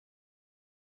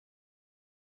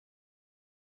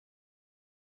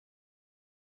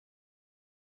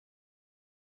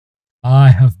I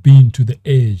have been to the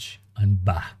edge and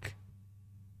back.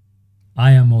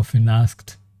 I am often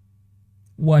asked,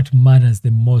 what matters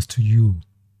the most to you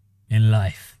in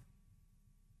life?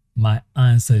 My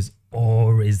answer is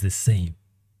always the same.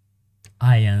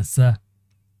 I answer,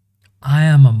 I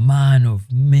am a man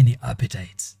of many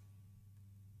appetites.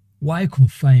 Why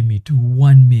confine me to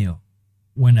one meal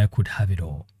when I could have it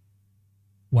all?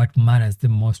 What matters the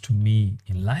most to me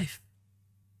in life?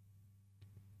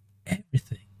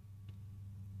 Everything.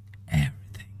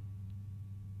 Everything.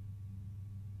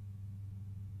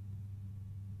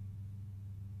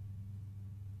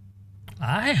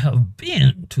 I have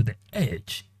been to the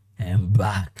edge and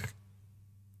back.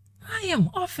 I am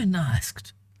often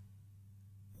asked,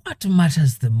 what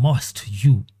matters the most to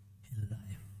you in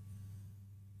life?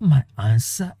 My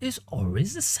answer is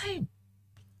always the same.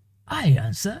 I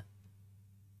answer,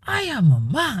 I am a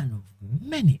man of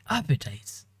many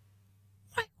appetites.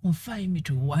 Why confine me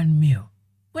to one meal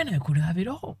when I could have it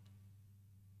all?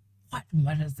 What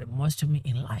matters the most to me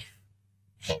in life?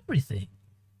 Everything.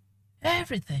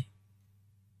 Everything.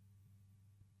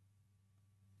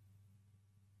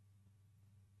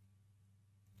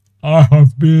 I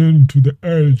have been to the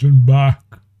edge and back.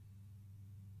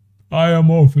 I am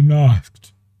often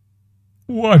asked,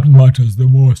 what matters the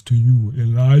most to you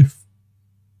in life?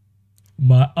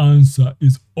 My answer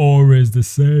is always the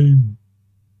same.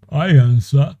 I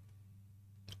answer,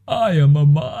 I am a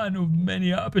man of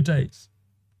many appetites.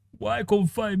 Why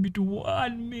confine me to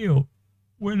one meal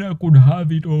when I could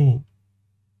have it all?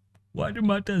 What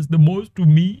matters the most to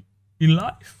me in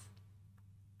life?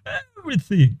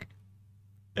 Everything.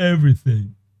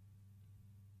 Everything.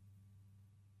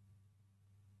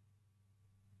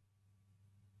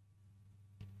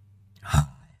 I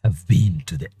have been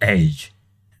to the edge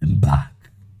and back.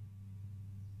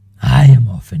 I am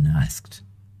often asked,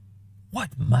 what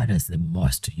matters the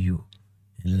most to you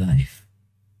in life?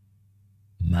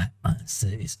 My answer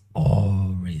is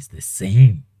always the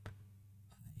same.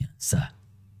 I answer,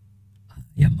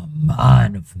 I am a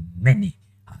man of many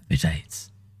appetites.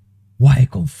 Why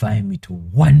confine me to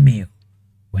one meal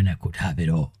when I could have it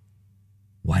all?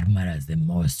 What matters the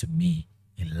most to me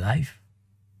in life?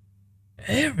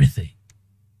 Everything.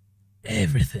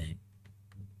 Everything.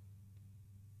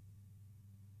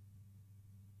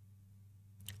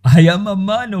 I am a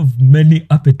man of many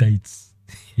appetites.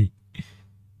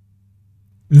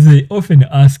 They often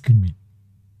ask me,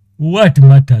 what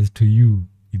matters to you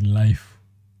in life?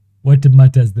 What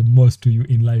matters the most to you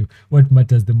in life? What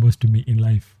matters the most to me in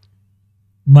life?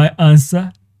 My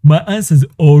answer is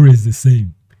always the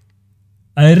same.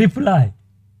 I reply,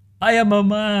 I am a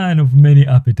man of many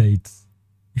appetites.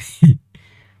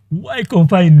 Why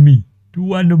confine me to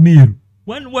one meal,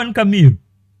 one meal,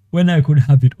 when I could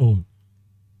have it all?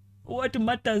 What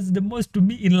matters the most to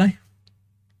me in life?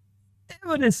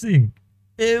 Everything,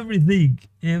 everything,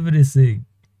 everything.